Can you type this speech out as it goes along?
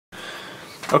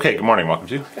Okay, good morning. Welcome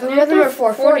to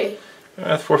FamilyMath440.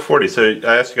 Math440. So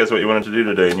I asked you guys what you wanted to do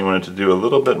today, and you wanted to do a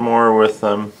little bit more with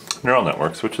neural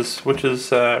networks, which is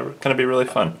going to be really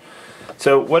fun.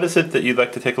 So what is it that you'd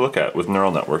like to take a look at with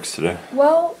neural networks today?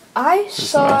 Well, I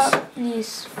saw nice.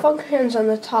 these functions on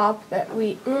the top that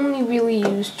we only really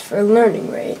used for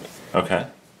learning, right? Okay.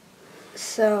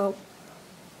 So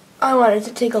I wanted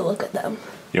to take a look at them.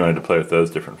 You wanted to play with those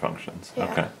different functions.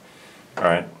 Yeah. Okay. All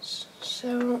right.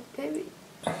 So maybe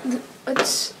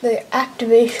what's the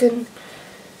activation?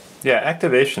 Yeah,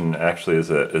 activation actually is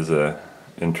a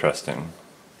interesting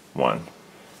one.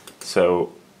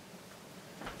 So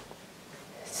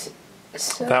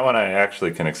that one I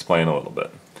actually can explain a little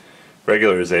bit.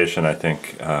 Regularization, I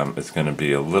think, is going to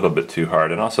be a little bit too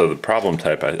hard, and also the problem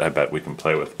type, I bet we can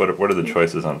play with. What are the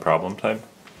choices on problem type?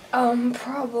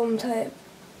 Problem type.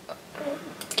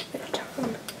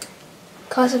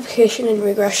 Classification and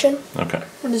regression. Okay.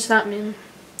 What does that mean?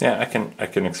 Yeah, I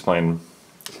can explain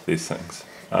these things.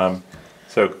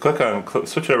 So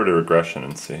switch it over to regression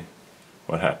and see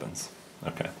what happens.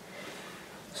 Okay.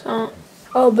 So.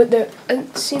 Oh, but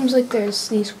it seems like there's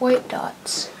these white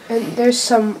dots, and there's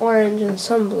some orange and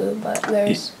some blue, but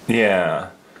there's...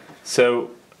 Yeah.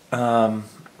 So,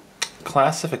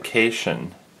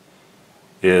 classification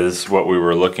is what we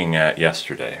were looking at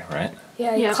yesterday, right?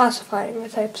 Yeah, classifying the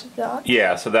types of dots.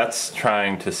 Yeah, so that's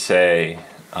trying to say,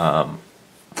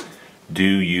 do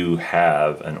you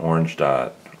have an orange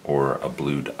dot or a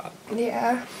blue dot?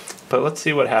 Yeah. But let's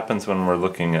see what happens when we're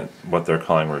looking at what they're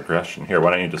calling regression. Here,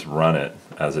 why don't you just run it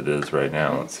as it is right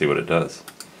now? Let's see what it does.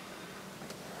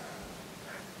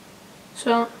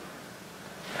 So,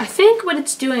 I think what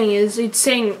it's doing is it's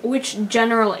saying which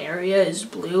general area is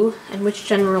blue and which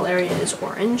general area is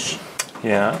orange.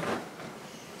 Yeah.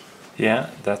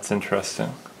 Yeah, that's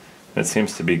interesting. It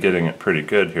seems to be getting it pretty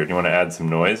good here. Do you want to add some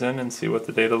noise in and see what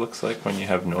the data looks like when you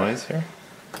have noise here?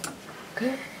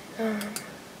 Okay.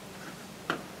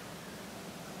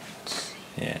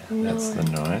 Yeah, that's the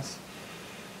noise.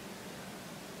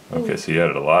 Okay, so you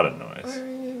added a lot of noise. Or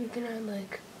we can add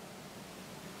like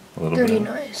A little dirty bit.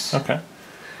 noise. Okay.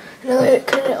 No, they're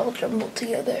kind of all jumbled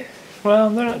together. Well,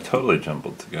 they're not totally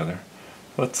jumbled together.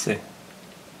 Let's see.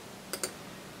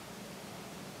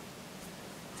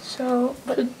 So,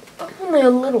 but only a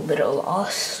little bit of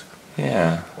loss.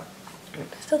 Yeah.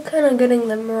 Still kind of getting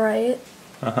them right.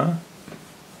 Uh-huh.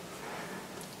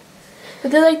 But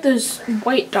they're like those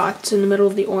white dots in the middle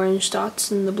of the orange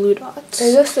dots and the blue dots.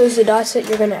 Are those the dots that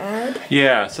you're going to add?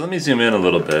 Yeah, so let me zoom in a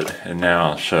little bit, and now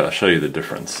I'll show you the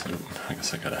difference. I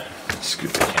guess I gotta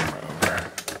scoot the camera over.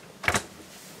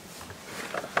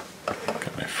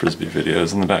 Got my Frisbee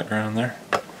videos in the background there.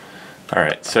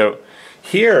 Alright, so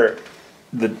here,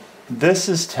 this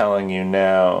is telling you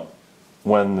now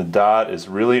when the dot is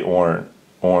really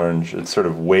orange, it's sort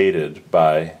of weighted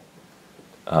by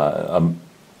a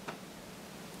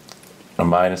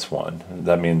 -1.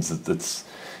 That means that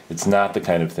it's not the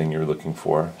kind of thing you're looking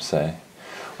for, say.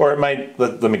 Or it might,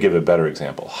 let me give a better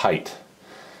example, height.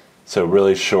 So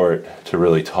really short to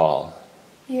really tall.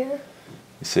 Yeah.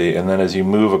 You see, and then as you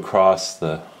move across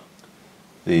the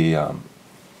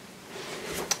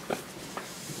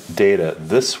data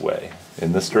this way,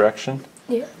 in this direction,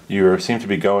 Yeah. you seem to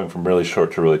be going from really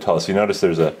short to really tall. So you notice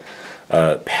there's a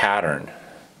pattern,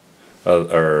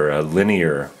 or a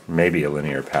linear, maybe a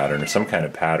linear pattern, or some kind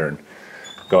of pattern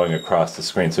going across the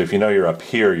screen. So if you know you're up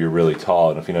here, you're really tall,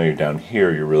 and if you know you're down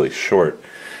here, you're really short.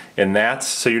 And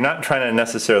so you're not trying to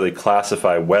necessarily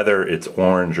classify whether it's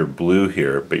orange or blue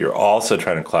here, but you're also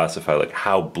trying to classify like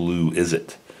how blue is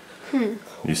it.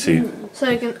 You see? So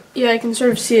I can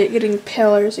sort of see it getting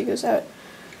paler as it goes out.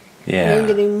 Yeah. And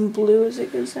getting blue as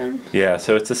it goes in. Yeah,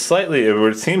 so it's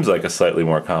it seems like a slightly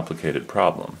more complicated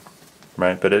problem,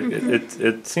 right? But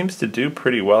it seems to do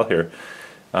pretty well here.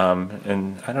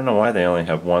 And I don't know why they only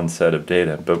have one set of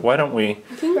data, but why don't we...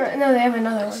 No, they have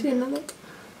another one. See another?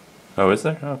 Oh, is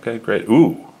there? Okay, great.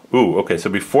 Ooh, okay, so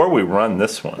before we run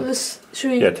this one...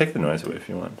 Should we... Yeah, take the noise away if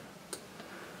you want.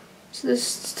 So this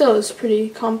still is pretty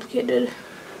complicated.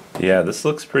 Yeah, this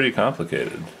looks pretty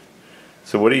complicated.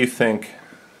 So what do you think...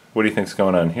 What do you think's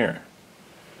going on here?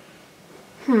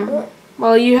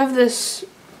 Well, you have this...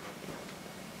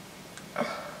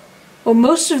 Well,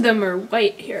 most of them are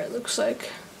white here, it looks like.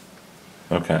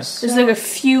 Okay. There's like a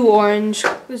few orange...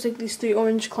 There's like these 3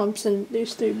 orange clumps and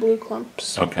there's 3 blue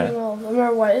clumps. Okay. All of them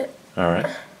are white. Alright.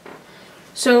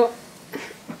 So,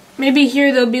 maybe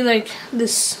here there'll be like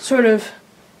this sort of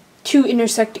 2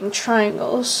 intersecting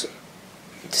triangles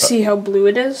to see how blue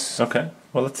it is. Okay.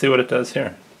 Well, let's see what it does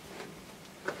here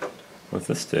with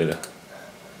this data.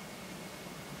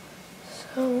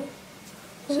 So,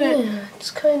 So, Yeah,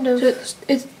 it's kind of. so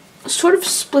it's sort of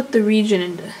split the region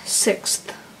into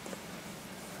sixth.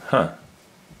 Huh.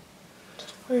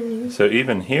 Orange. So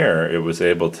even here, it was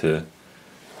able to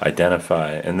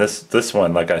identify, and this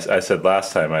one, like I said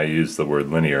last time, I used the word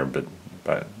linear,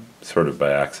 but sort of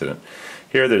by accident.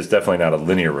 Here, there's definitely not a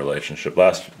linear relationship.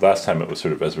 Last time it was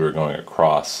sort of as we were going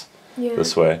across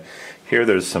this way. Here,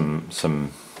 there's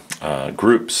some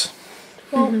groups.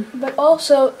 Well, but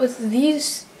also with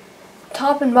these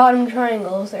top and bottom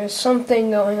triangles, there's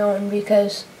something going on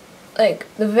because, like,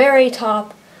 the very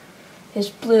top is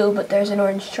blue, but there's an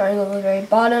orange triangle. The very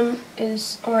bottom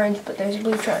is orange, but there's a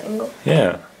blue triangle.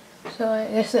 Yeah. So I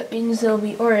guess that means there'll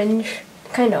be orange,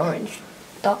 kind of orange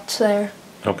dots there.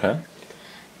 Okay.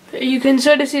 You can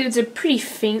sort of see it's a pretty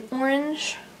faint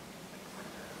orange.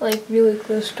 Like really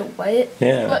close to white.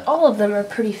 Yeah. But all of them are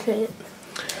pretty faint.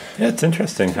 Yeah, it's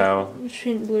interesting how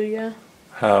Faint blue, yeah.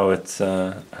 it's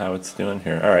doing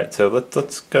here. All right, so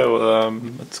let's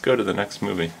go to the next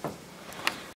movie.